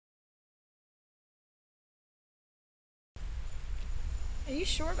Are you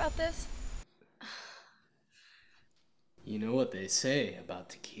sure about this? You know what they say about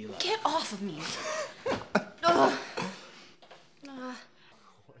tequila. Get off of me! Oh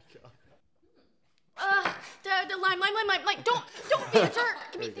my god. The lime. Don't be a jerk!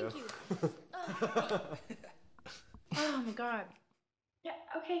 Give me, thank you. Oh my god. Yeah,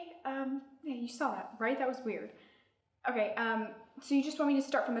 okay, yeah, you saw that, right? That was weird. Okay, so you just want me to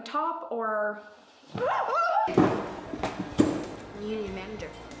start from the top, or? You need a manager.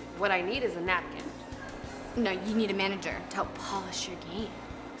 What I need is a napkin. No, you need a manager to help polish your game.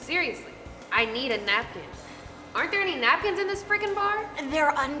 Seriously, I need a napkin. Aren't there any napkins in this freaking bar?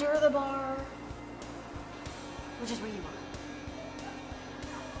 They're under the bar. Which is where you are.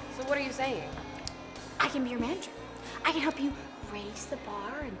 So what are you saying? I can be your manager. I can help you raise the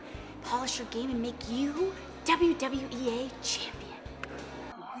bar and polish your game and make you WWEA champion.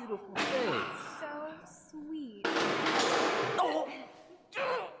 Beautiful face. So sweet. Oh.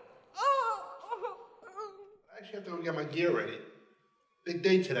 I actually have to go get my gear ready. Big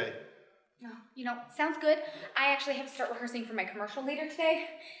day today. No, you know, sounds good. I actually have to start rehearsing for my commercial later today.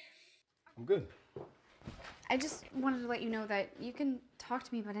 I'm good. I just wanted to let you know that you can talk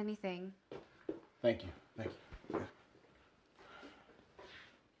to me about anything. Thank you. Thank you.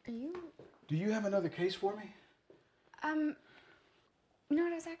 Are you? Do you have another case for me? You know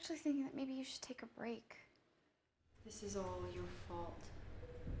what? I was actually thinking that maybe you should take a break. This is all your fault.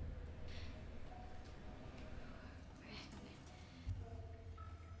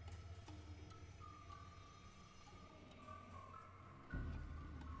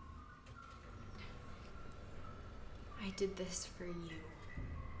 I did this for you.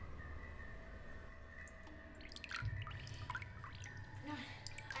 No,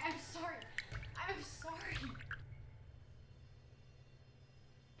 I'm sorry. I'm sorry.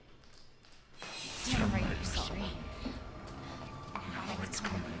 Damn right you're sorry. Now it's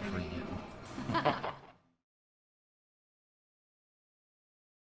coming for you.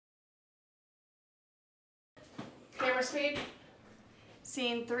 Camera speed.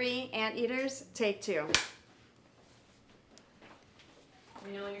 Scene 3, Anteaters, take 2.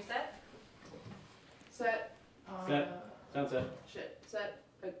 You know when you're set? Set. Set. Sound set. Shit. Set.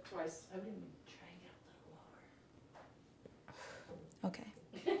 Twice. I didn't try and get a little lower. Okay.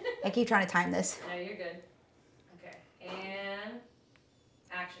 I keep trying to time this. Yeah, you're good.